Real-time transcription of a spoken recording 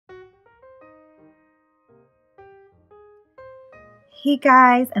Hey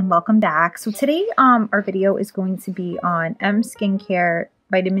guys, and welcome back. So today our video is going to be on Skincare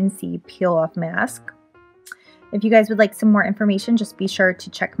Vitamin C Peel Off Mask. If you guys would like some more information, just be sure to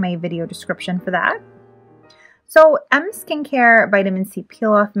check my video description for that. So Skincare Vitamin C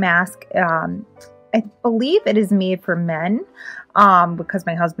Peel Off Mask, I believe it is made for men because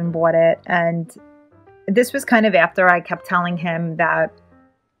my husband bought it, and this was kind of after I kept telling him that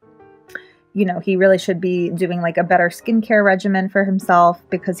he really should be doing like a better skincare regimen for himself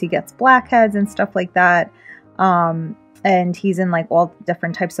because he gets blackheads and stuff like that. And he's in like all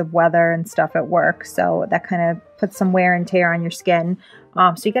different types of weather and stuff at work. So that kind of puts some wear and tear on your skin.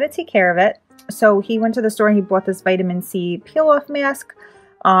 So you got to take care of it. So he went to the store and he bought this vitamin C peel off mask.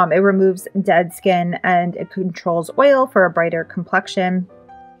 It removes dead skin and it controls oil for a brighter complexion.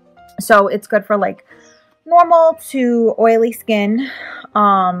 So it's good for like normal to oily skin,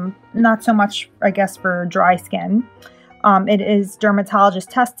 not so much, I guess, for dry skin. It is dermatologist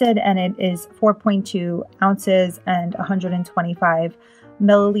tested and it is 4.2 ounces and 125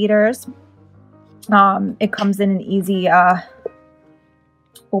 milliliters. It comes in an easy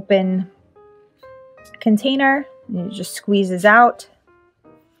open container. And it just squeezes out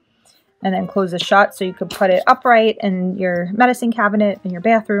and then closes shut, so you could put it upright in your medicine cabinet in your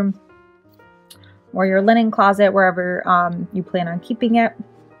bathroom or your linen closet, wherever you plan on keeping it.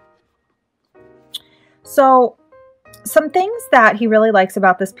 So some things that he really likes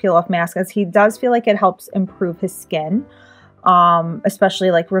about this peel off mask is he does feel like it helps improve his skin,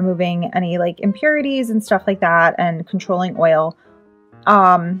 especially like removing any like impurities and stuff like that and controlling oil.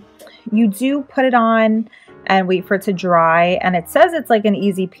 You do put it on and wait for it to dry, and it says it's like an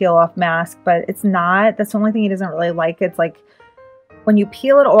easy peel off mask, but it's not. That's the only thing he doesn't really like. It's like when you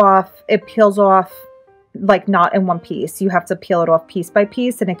peel it off, it peels off like not in one piece. You have to peel it off piece by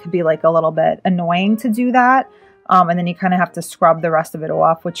piece, and it could be like a little bit annoying to do that. And then you kind of have to scrub the rest of it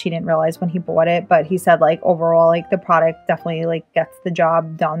off, which he didn't realize when he bought it. But he said like overall, like the product definitely like gets the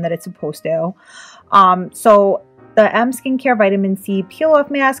job done that it's supposed to. So the Skincare Vitamin C Peel Off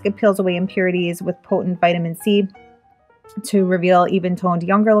Mask, it peels away impurities with potent vitamin C to reveal even-toned,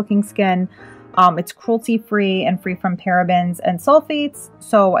 younger-looking skin. It's cruelty-free and free from parabens and sulfates.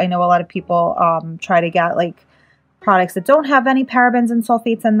 So I know a lot of people try to get like products that don't have any parabens and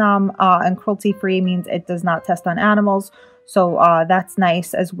sulfates in them. And cruelty-free means it does not test on animals. So that's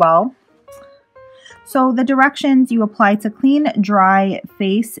nice as well. So the directions: you apply to clean, dry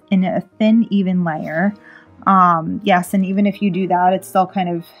face in a thin, even layer. Yes, and even if you do that, it still kind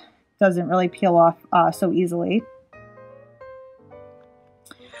of doesn't really peel off so easily.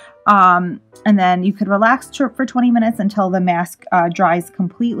 And then you could relax for 20 minutes until the mask dries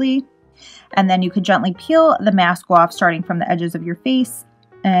completely. And then you could gently peel the mask off starting from the edges of your face,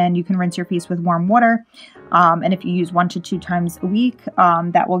 and you can rinse your face with warm water. And if you use 1 to 2 times a week,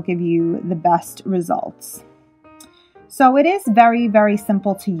 that will give you the best results. So it is very, very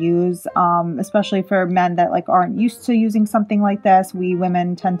simple to use, especially for men that like aren't used to using something like this. We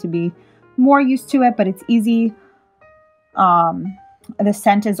women tend to be more used to it, but it's easy. The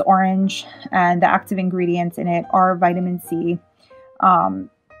scent is orange, and the active ingredients in it are vitamin C.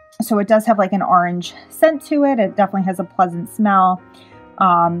 So it does have like an orange scent to it. It definitely has a pleasant smell.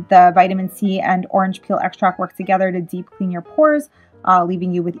 The vitamin C and orange peel extract work together to deep clean your pores,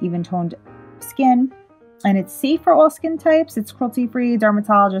 leaving you with even-toned skin. And it's safe for all skin types. It's cruelty-free,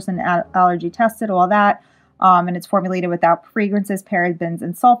 dermatologist and allergy tested, all that. And it's formulated without fragrances, parabens,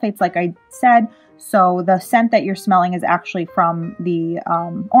 and sulfates, like I said. So the scent that you're smelling is actually from the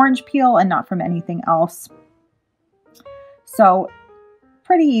orange peel and not from anything else. So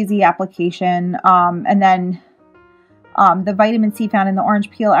pretty easy application. And then the vitamin C found in the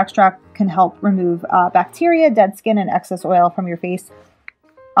orange peel extract can help remove bacteria, dead skin, and excess oil from your face.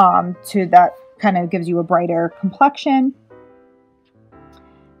 That kind of gives you a brighter complexion.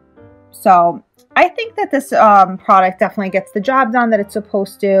 So I think that this product definitely gets the job done that it's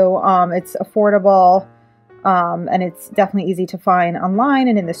supposed to. It's affordable, and it's definitely easy to find online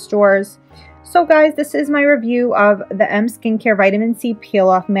and in the stores. So guys, this is my review of the Skincare Vitamin C Peel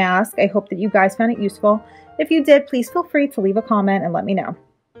Off Mask. I hope that you guys found it useful. If you did, please feel free to leave a comment and let me know.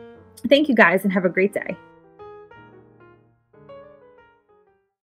 Thank you guys, and have a great day.